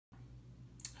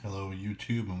Hello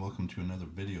YouTube and welcome to another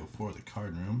video for the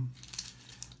Card Room.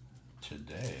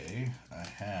 Today I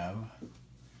have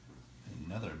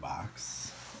another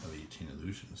box of 18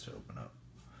 Illusions to open up.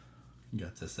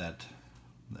 Got this at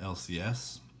the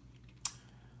LCS.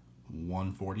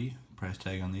 $140 price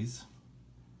tag on these.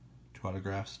 2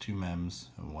 autographs, 2 mems,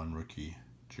 and 1 rookie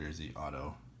jersey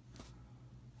auto.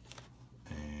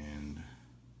 And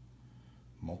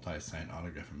multi-signed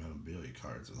autograph and memorabilia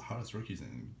cards are the hottest rookies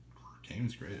in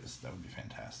Game's Greatest. That would be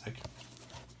fantastic.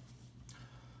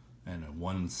 And a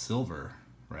 1 silver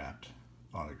wrapped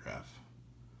autograph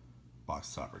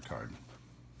box topper card.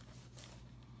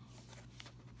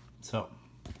 So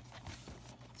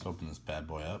let's open this bad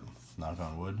boy up. Knock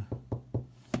on wood.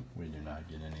 We do not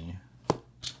get any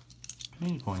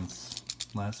Panini points.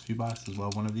 Last few boxes, well,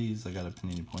 one of these I got a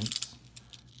Panini points,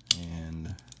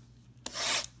 and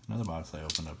another box I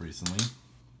opened up recently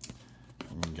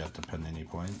and got the Panini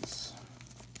points.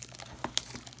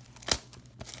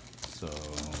 So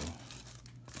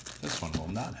this one will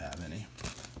not have any.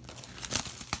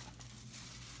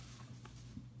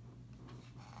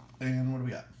 And what do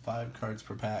we got? 5 cards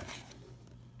per pack.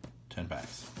 10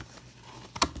 packs.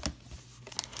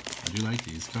 I do like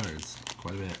these cards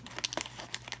quite a bit.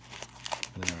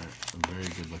 They are a very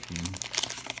good looking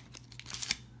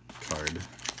card.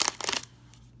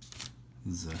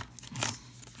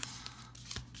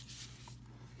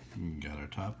 Got our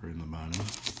topper in the bottom.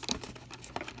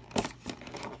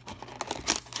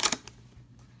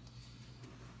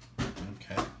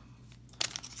 Okay.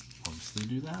 Obviously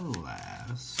do that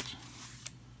last.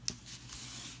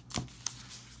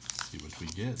 See what we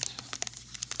get.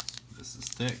 This is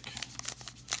thick.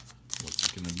 What's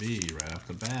it gonna be right off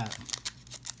the bat?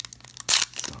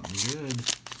 Something good.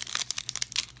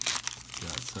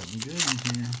 Got something good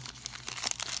in here.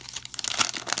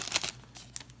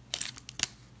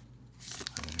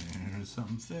 There's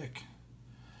something thick.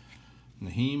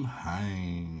 Nyheim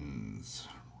Hines,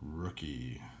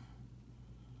 rookie.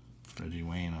 Reggie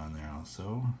Wayne on there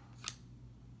also.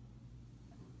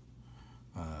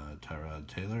 Tyrod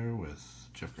Taylor with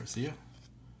Jeff Garcia.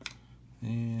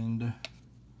 And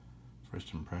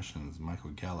first impressions,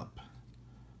 Michael Gallup.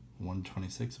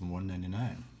 126 and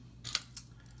 199.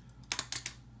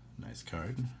 Nice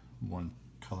card. 1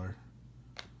 color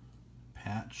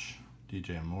patch.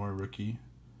 DJ Moore, rookie,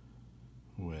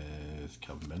 with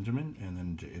Kelvin Benjamin, and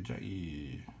then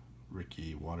J.J.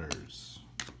 Ricky Waters.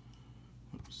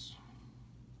 Oops.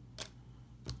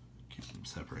 Keep them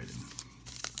separated.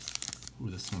 Ooh,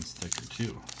 this one's thicker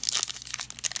too.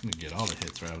 I'm gonna get all the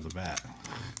hits right off the bat.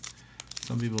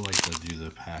 Some people like to do the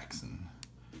packs and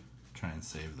try and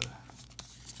save the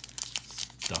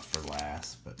stuff for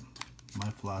last, but my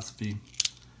philosophy,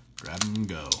 grab them and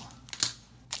go.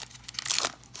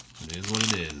 It is what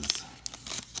it is.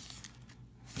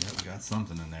 Yep, we got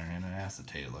something in there, and an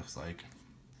acetate it looks like.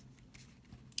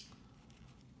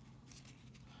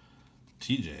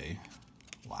 TJ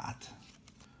Watt.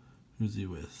 Who's he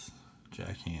with?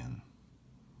 Jack Han.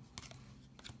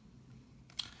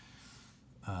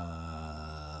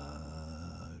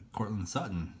 Cortland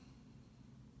Sutton.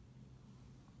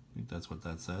 I think that's what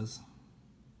that says.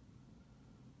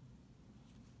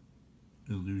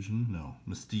 Illusion? No.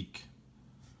 Mystique.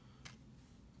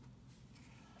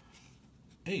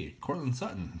 Hey, Cortland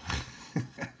Sutton.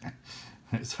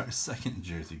 There's our second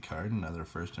jersey card, another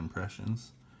first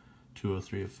impressions.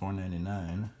 203 of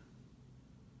 499.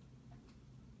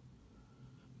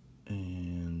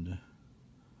 And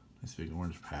nice big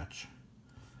orange patch.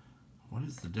 What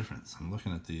is the difference? I'm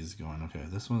looking at these going, okay,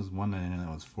 this one's $1.99, that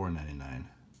one's $4.99.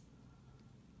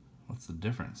 What's the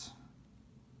difference?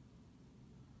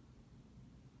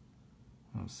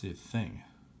 I don't see a thing.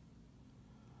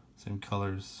 Same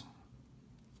colors.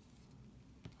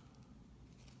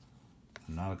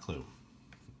 Not a clue.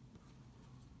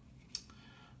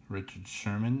 Richard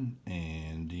Sherman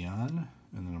and Dion,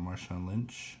 and then a Marshawn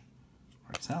Lynch,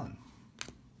 Mark Allen.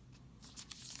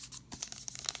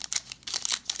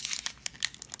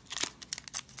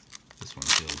 This one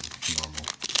feels normal.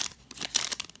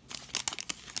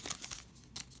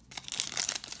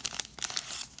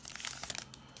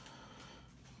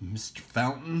 Mr.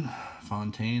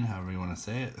 Fontaine, however you want to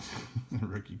say it.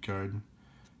 Rookie card.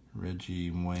 Reggie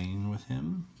Wayne with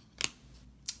him.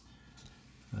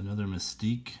 Another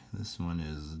Mystique. This one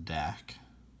is Dak.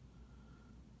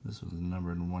 This was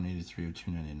numbered 183 of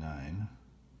 299.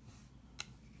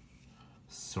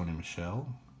 Sony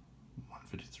Michel.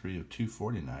 153 of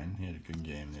 249. He had a good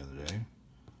game the other day.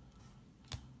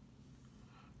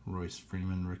 Royce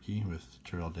Freeman, rookie, with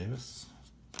Terrell Davis.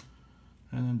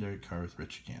 And then Derek Carr with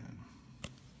Rich Gannon.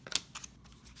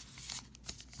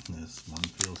 This one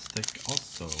feels thick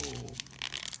also.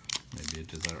 Maybe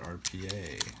it is our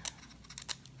RPA.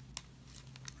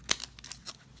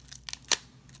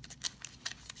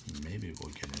 Maybe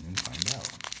we'll get in and find out.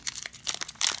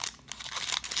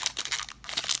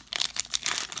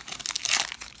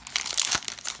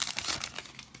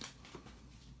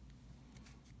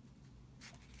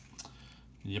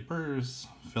 Yippers,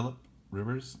 Phillip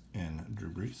Rivers and Drew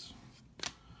Brees.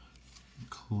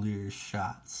 Clear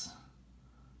Shots,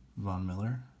 Von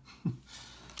Miller.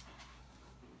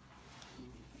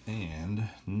 And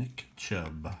Nick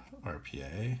Chubb,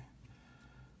 RPA.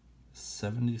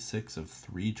 76 of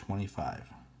 325.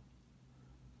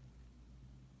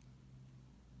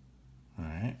 All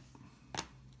right.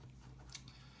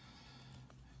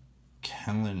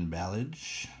 Kenlon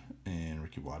Ballage and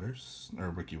Ricky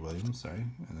Williams, sorry,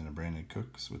 and then a Brandon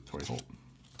Cooks with Torrey Holt.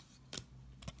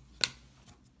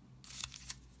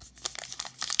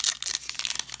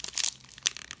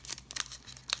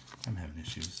 I'm having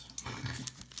issues.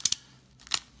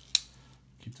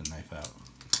 Keep the knife out.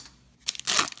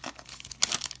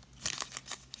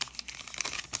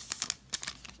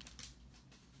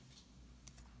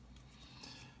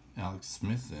 Alex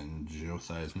Smith and Joe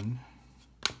Theismann.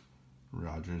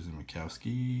 Rogers and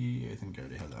Mikowski, I think I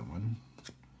already have that one.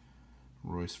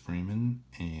 Royce Freeman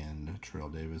and Terrell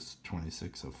Davis,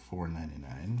 26 of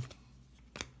 499.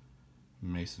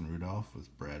 Mason Rudolph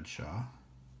with Bradshaw.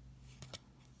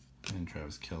 And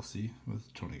Travis Kelce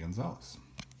with Tony Gonzalez.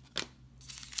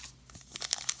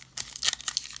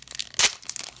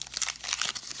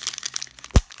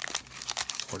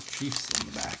 Or Chiefs in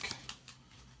the back.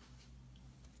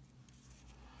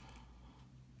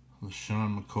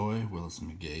 LaShawn McCoy, Willis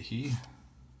McGahee,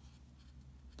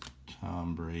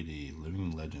 Tom Brady,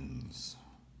 Living Legends.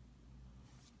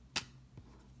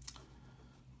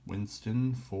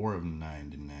 Winston, 4 of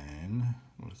 99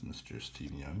 with Mr.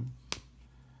 Steve Young.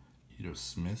 Ito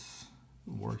Smith,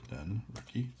 work done,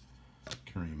 rookie.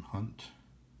 Kareem Hunt,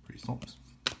 Priest Holmes.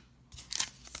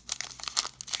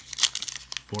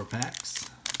 4 packs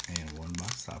and 1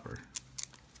 box topper.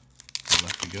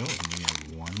 Left to go, and we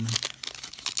have 1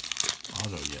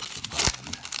 auto yet to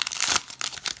bind.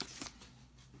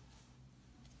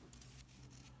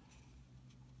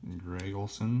 Greg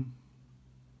Olson,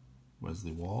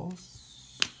 Wesley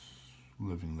Walls,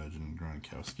 Living Legend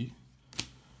Gronkowski,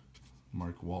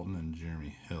 Mark Walton and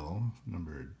Jeremy Hill,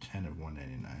 number 10 of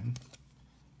 199.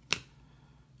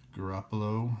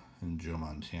 Garoppolo and Joe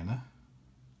Montana.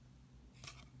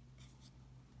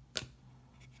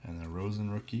 And the Rosen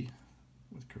rookie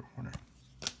with Kurt Warner.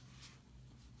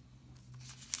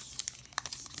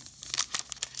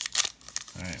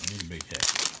 Alright, we need a big hit.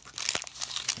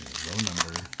 Low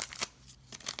number,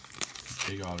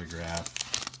 big autograph,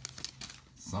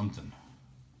 something.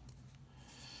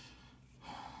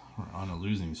 We're on a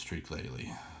losing streak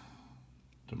lately.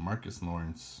 DeMarcus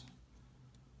Lawrence,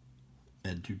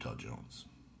 Ed Tuttle Jones.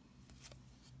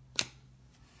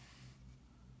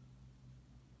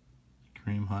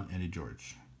 Kareem Hunt, Eddie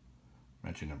George.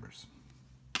 Matching numbers.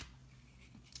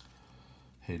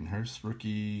 Hayden Hurst,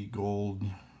 rookie gold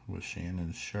with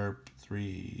Shannon Sharp,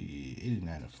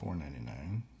 389 of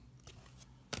 499.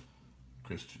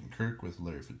 Christian Kirk with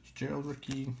Larry Fitzgerald,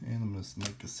 rookie, and Miss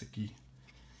Mike Gesicki.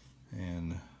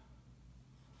 And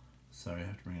sorry, I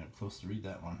have to bring it up close to read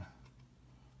that one.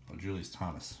 Oh, Julius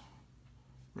Thomas,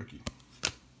 rookie.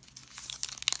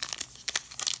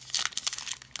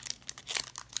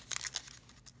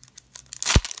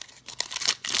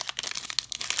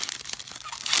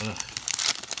 Ugh.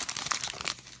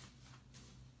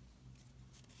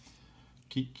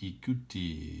 Kiki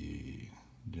Kuti,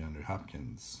 DeAndre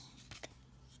Hopkins,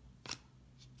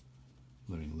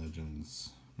 Living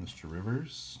Legends, Mr.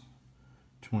 Rivers,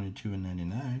 22 and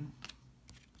 99.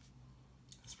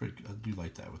 That's pretty. I do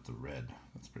like that with the red.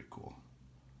 That's pretty cool.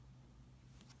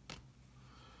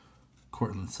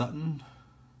 Cortland Sutton,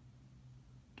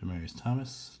 Demaryius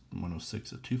Thomas,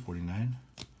 106 of 249.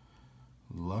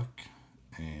 Luck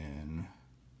and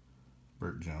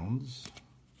Burt Jones.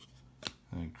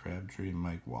 And Crabtree and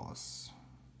Mike Wallace.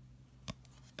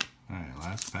 Alright,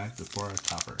 last pack before our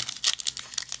topper.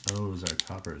 Oh, is our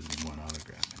topper is 1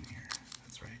 autograph in here.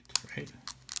 That's right, right?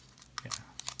 Yeah.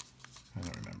 I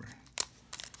don't remember.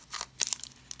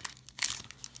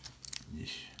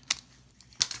 Yeesh.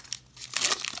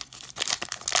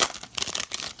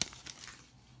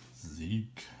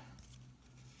 Zeke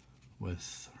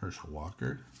with Herschel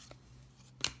Walker.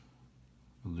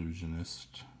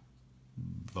 Illusionist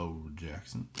Bo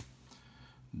Jackson.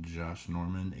 Josh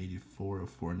Norman, 84 of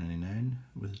 499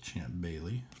 with Champ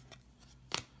Bailey.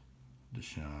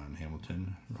 Deshaun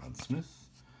Hamilton, Rod Smith.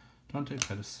 Dante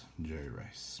Pettis, Jerry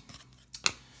Rice.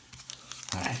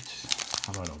 Alright,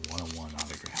 how about a 101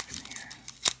 autograph in here?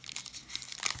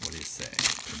 What do you say?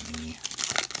 Panini,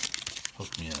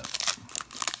 hook me up.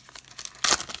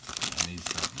 I need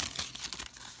something.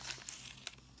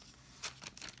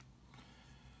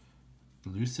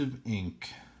 Elusive Ink,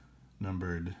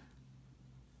 numbered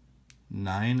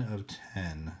 9 of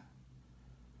 10.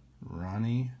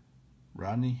 Rodney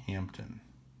Hampton.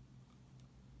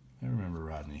 I remember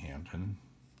Rodney Hampton.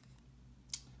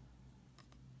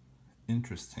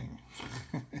 Interesting.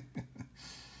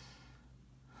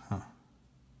 Huh.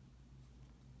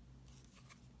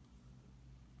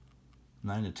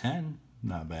 9 of 10,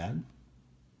 not bad.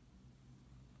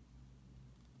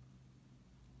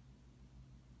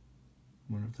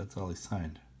 Wonder if that's all he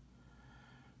signed.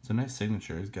 It's a nice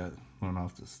signature. He's got one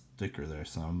off the sticker there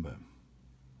some, but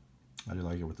I do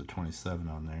like it with the 27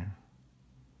 on there.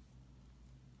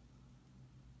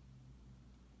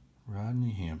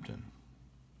 Rodney Hampton.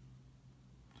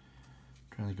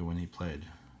 Trying to think of when he played.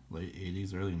 Late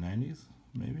 80s, early 90s,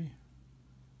 maybe?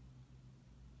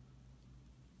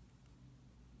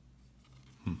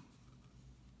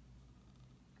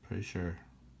 Pretty sure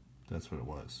that's what it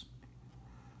was.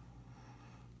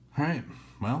 Alright,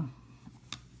 well,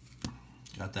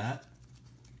 got that.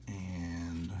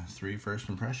 And 3 first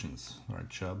impressions. Our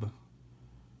Chubb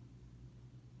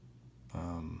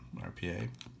RPA.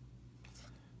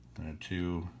 And our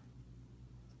 2,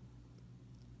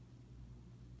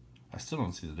 I still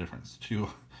don't see the difference. Two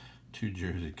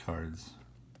jersey cards.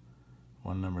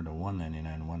 One numbered to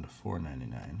 199, one to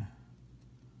 499.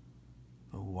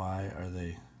 But why are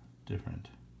they different?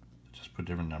 Just put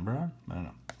different number on? I don't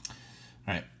know.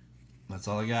 Alright, that's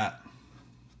all I got.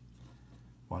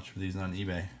 Watch for these on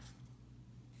eBay.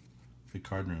 The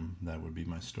Card Room, that would be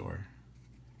my store.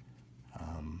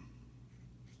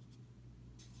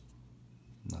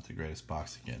 Not the greatest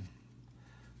box again.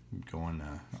 I'm going,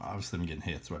 obviously I'm getting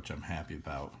hits, which I'm happy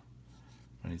about.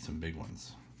 I need some big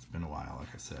ones. It's been a while,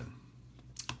 like I said.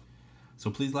 So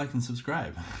please like and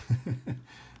subscribe.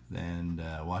 And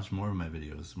watch more of my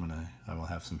videos when I will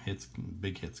have some hits,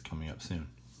 big hits coming up soon.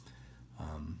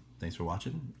 Thanks for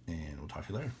watching, and we'll talk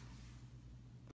to you later.